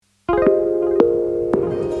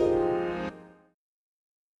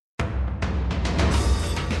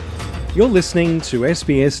You're listening to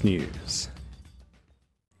SBS News.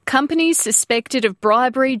 Companies suspected of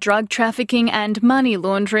bribery, drug trafficking and money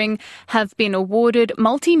laundering have been awarded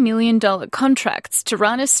multi-million-dollar contracts to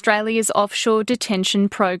run Australia's offshore detention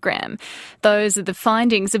program. Those are the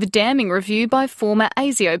findings of a damning review by former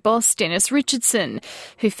ASIO boss Dennis Richardson,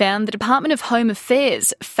 who found the Department of Home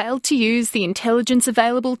Affairs failed to use the intelligence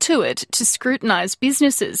available to it to scrutinise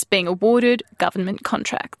businesses being awarded government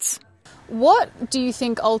contracts. What do you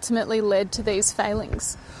think ultimately led to these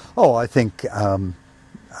failings? I think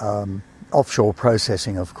offshore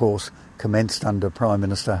processing, of course, commenced under Prime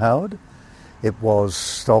Minister Howard. It was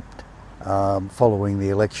stopped following the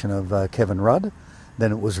election of Kevin Rudd.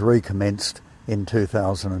 Then it was recommenced in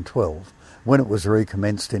 2012. When it was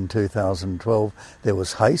recommenced in 2012, there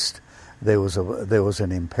was haste. There was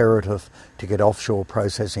an imperative to get offshore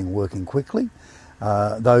processing working quickly.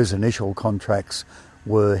 Those initial contracts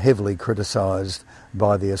were heavily criticised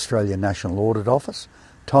by the Australian National Audit Office.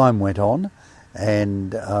 Time went on,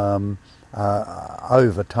 and over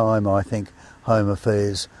time I think Home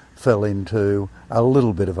Affairs fell into a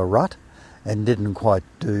little bit of a rut and didn't quite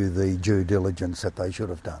do the due diligence that they should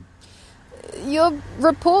have done. Your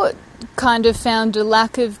report kind of found a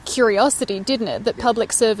lack of curiosity, didn't it? That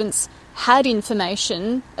public servants had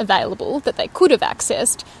information available that they could have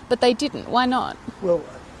accessed, but they didn't. Why not? Well,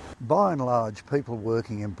 by and large, people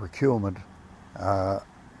working in procurement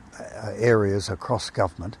areas across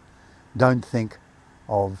government don't think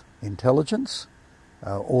of intelligence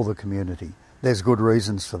or the community. There's good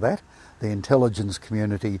reasons for that. The intelligence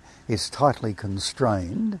community is tightly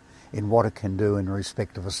constrained in what it can do in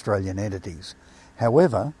respect of Australian entities.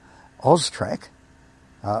 However, AUSTRAC,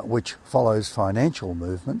 which follows financial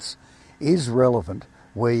movements, is relevant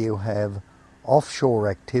where you have offshore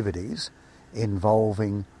activities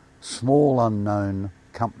involving small unknown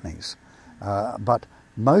companies. But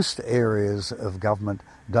most areas of government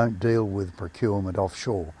don't deal with procurement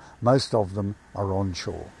offshore. Most of them are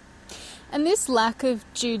onshore. And this lack of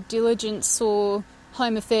due diligence saw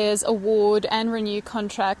Home Affairs award and renew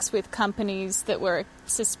contracts with companies that were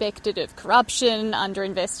suspected of corruption, under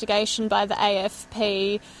investigation by the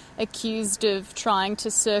AFP, accused of trying to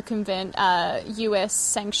circumvent US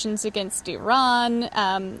sanctions against Iran.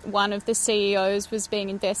 One of the CEOs was being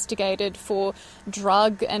investigated for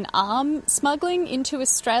drug and arm smuggling into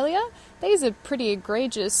Australia. These are pretty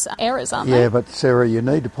egregious errors, aren't they? Yeah, but Sarah, you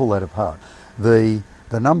need to pull that apart. The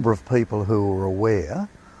number of people who were aware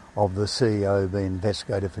of the CEO being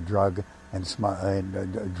investigated for drug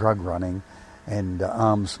and drug running and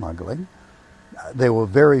arms smuggling, there were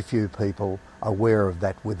very few people aware of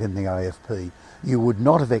that within the AFP. You would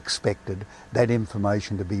not have expected that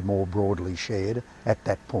information to be more broadly shared at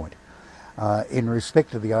that point. In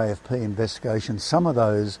respect to the AFP investigation, some of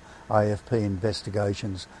those AFP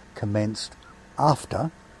investigations commenced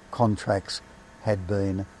after contracts had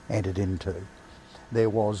been entered into. There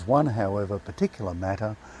was one, however, particular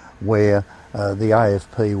matter where the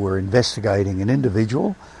AFP were investigating an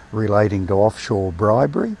individual relating to offshore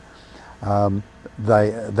bribery.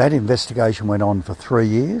 That investigation went on for 3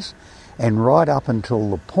 years, and right up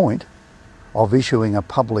until the point of issuing a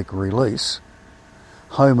public release,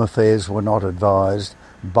 Home Affairs were not advised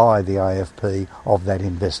by the AFP of that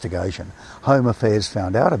investigation. Home Affairs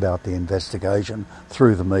found out about the investigation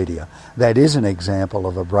through the media. That is an example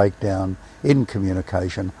of a breakdown in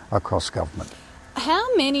communication across government.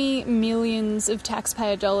 How many millions of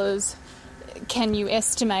taxpayer dollars can you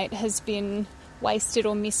estimate has been wasted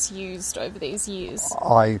or misused over these years?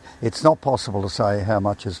 It's not possible to say how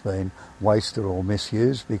much has been wasted or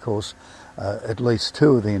misused because at least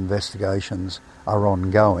 2 of the investigations are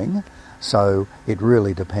ongoing, so it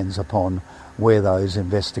really depends upon where those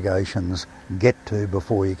investigations get to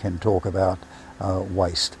before you can talk about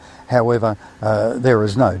waste. However, there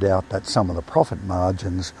is no doubt that some of the profit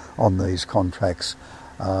margins on these contracts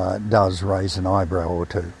does raise an eyebrow or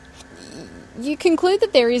two. You conclude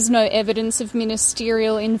that there is no evidence of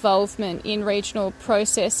ministerial involvement in regional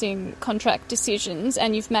processing contract decisions,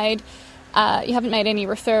 and you haven't made any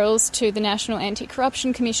referrals to the National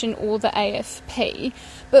Anti-Corruption Commission or the AFP.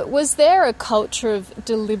 But was there a culture of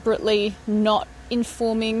deliberately not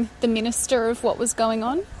informing the minister of what was going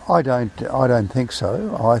on? I don't think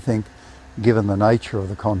so. I think, given the nature of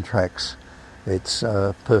the contracts, it's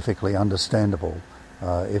perfectly understandable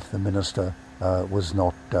if the minister was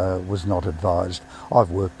not advised.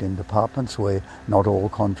 I've worked in departments where not all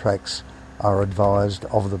contracts are advised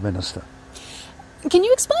of the minister. Can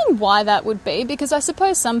you explain why that would be? Because I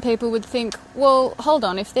suppose some people would think, well, hold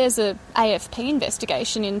on, if there's a AFP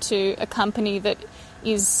investigation into a company that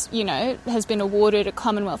is, has been awarded a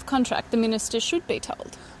Commonwealth contract, the minister should be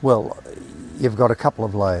told. Well, you've got a couple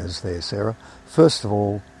of layers there, Sarah. First of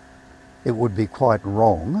all, it would be quite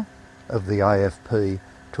wrong of the AFP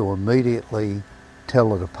to immediately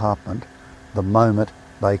tell a department the moment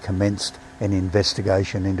they commenced an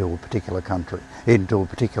investigation into a particular company.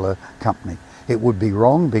 It would be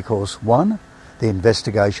wrong because, one, the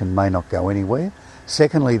investigation may not go anywhere.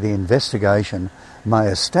 Secondly, the investigation may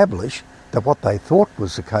establish that what they thought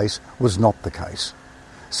was the case was not the case.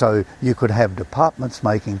 So you could have departments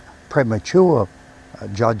making premature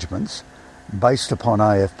judgments based upon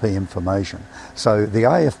AFP information. So the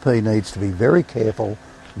AFP needs to be very careful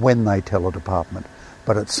when they tell a department.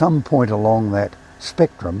 But at some point along that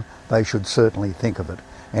spectrum, they should certainly think of it.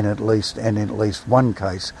 And in at least one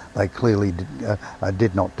case, they clearly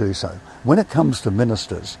did not do so. When it comes to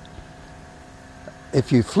ministers,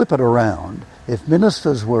 if you flip it around, if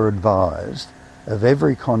ministers were advised of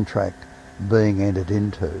every contract being entered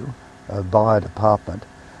into by a department,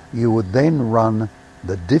 you would then run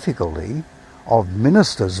the difficulty of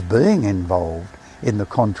ministers being involved in the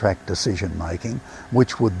contract decision making,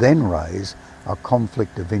 which would then raise a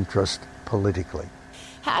conflict of interest politically.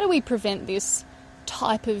 How do we prevent this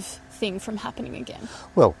type of thing from happening again?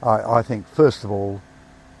 Well, I think first of all,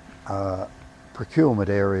 procurement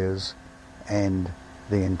areas and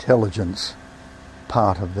the intelligence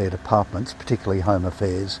part of their departments, particularly Home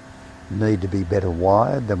Affairs, need to be better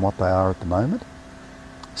wired than what they are at the moment.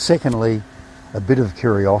 Secondly, a bit of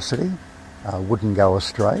curiosity wouldn't go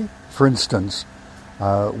astray. For instance,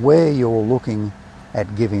 where you're looking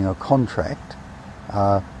at giving a contract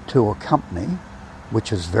to a company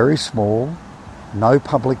which is very small, no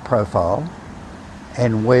public profile,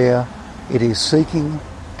 and where it is seeking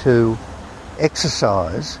to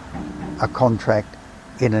exercise a contract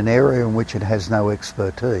in an area in which it has no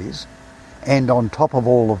expertise, and on top of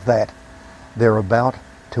all of that, they're about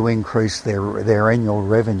to increase their annual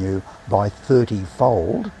revenue by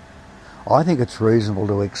 30-fold, I think it's reasonable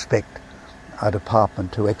to expect a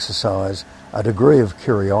department to exercise a degree of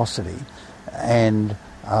curiosity and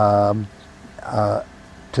to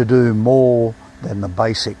do more than the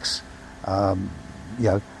basics. A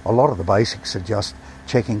lot of the basics are just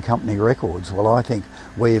checking company records. Well, I think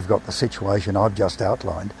where you've got the situation I've just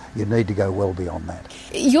outlined, you need to go well beyond that.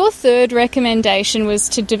 Your third recommendation was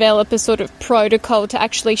to develop a sort of protocol to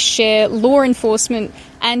actually share law enforcement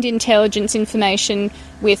and intelligence information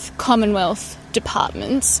with Commonwealth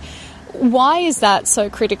departments. Why is that so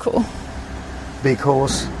critical?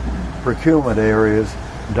 Because procurement areas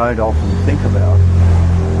don't often think about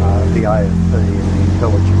the AFP and the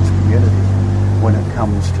intelligence community when it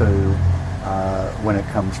comes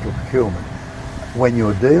to procurement. When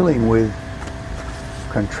you're dealing with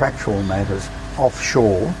contractual matters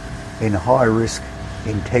offshore in high-risk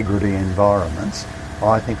integrity environments,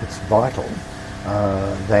 I think it's vital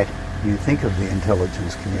that you think of the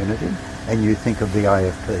intelligence community and you think of the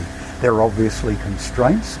AFP. There are obviously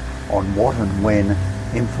constraints on what and when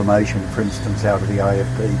information, for instance, out of the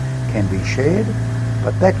AFP can be shared,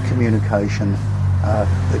 but that communication,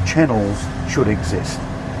 the channels should exist.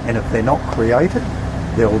 And if they're not created,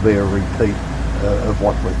 there will be a repeat of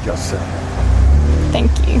what we've just said. Thank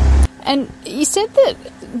you. And you said that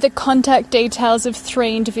the contact details of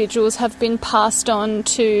 3 individuals have been passed on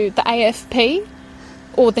to the AFP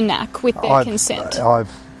or the NAC with their consent.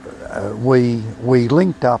 We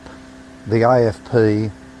linked up the AFP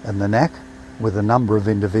and the NAC with a number of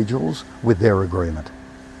individuals with their agreement.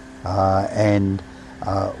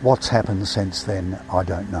 What's happened since then, I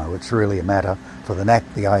don't know. It's really a matter for the NAC,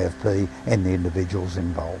 the AFP and the individuals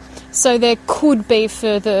involved. So there could be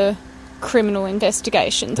further criminal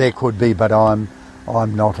investigations? There could be, but I'm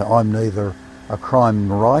neither a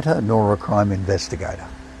crime writer nor a crime investigator.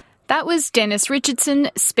 That was Dennis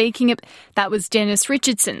Richardson speaking about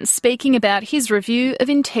his review of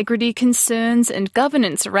integrity concerns and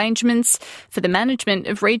governance arrangements for the management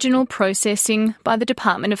of regional processing by the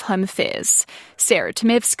Department of Home Affairs. Sarah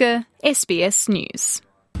Tomevska, SBS News.